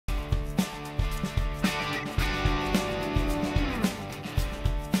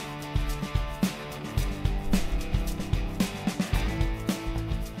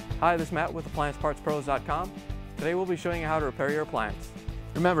Hi, this is Matt with AppliancePartsPros.com. Today we'll be showing you how to repair your appliance.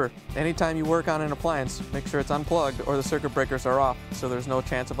 Remember, anytime you work on an appliance, make sure it's unplugged or the circuit breakers are off so there's no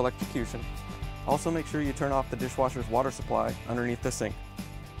chance of electrocution. Also make sure you turn off the dishwasher's water supply underneath the sink.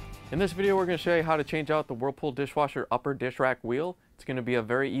 In this video we're going to show you how to change out the Whirlpool Dishwasher Upper Dishrack Wheel. It's going to be a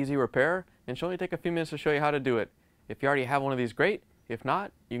very easy repair and should only take a few minutes to show you how to do it. If you already have one of these, great. If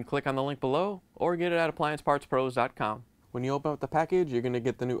not, you can click on the link below or get it at AppliancePartsPros.com. When you open up the package, you're going to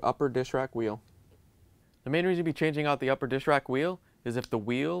get the new Upper Dishrack Wheel. The main reason you'll be changing out the Upper Dishrack Wheel is if the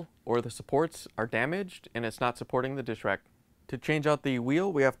wheel or the supports are damaged and it's not supporting the dish rack. To change out the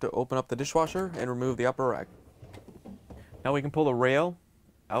wheel, we have to open up the dishwasher and remove the upper rack. Now we can pull the rail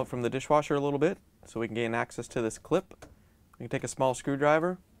out from the dishwasher a little bit so we can gain access to this clip. We can take a small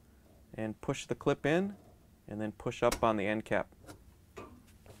screwdriver and push the clip in and then push up on the end cap.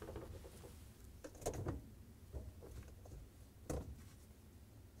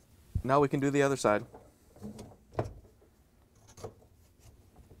 Now we can do the other side.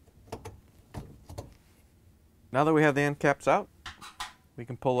 Now that we have the end caps out, we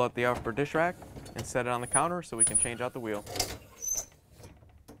can pull out the upper dish rack and set it on the counter so we can change out the wheel.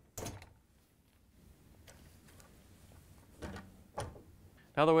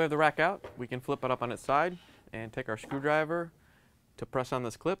 Now that we have the rack out, we can flip it up on its side and take our screwdriver to press on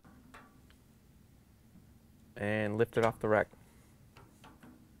this clip and lift it off the rack.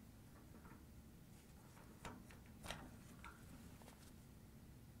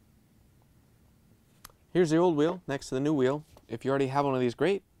 Here's the old wheel next to the new wheel. If you already have one of these,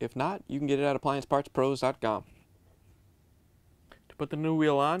 great. If not, you can get it at AppliancePartsPros.com. To put the new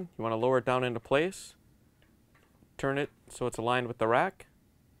wheel on, you want to lower it down into place, turn it so it's aligned with the rack,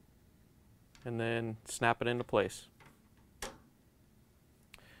 and then snap it into place.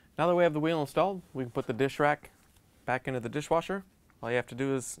 Now that we have the wheel installed, we can put the dish rack back into the dishwasher. All you have to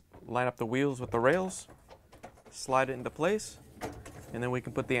do is line up the wheels with the rails, slide it into place, and then we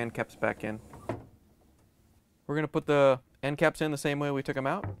can put the end caps back in. We're going to put the end caps in the same way we took them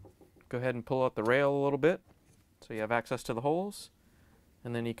out. Go ahead and pull out the rail a little bit so you have access to the holes,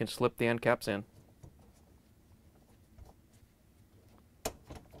 and then you can slip the end caps in.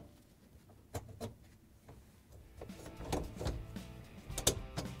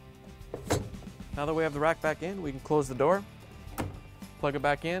 Now that we have the rack back in, we can close the door, plug it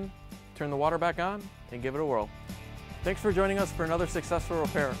back in, turn the water back on, and give it a whirl. Thanks for joining us for another successful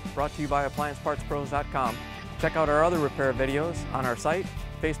repair brought to you by AppliancePartsPros.com. Check out our other repair videos on our site,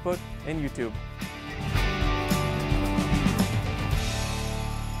 Facebook, and YouTube.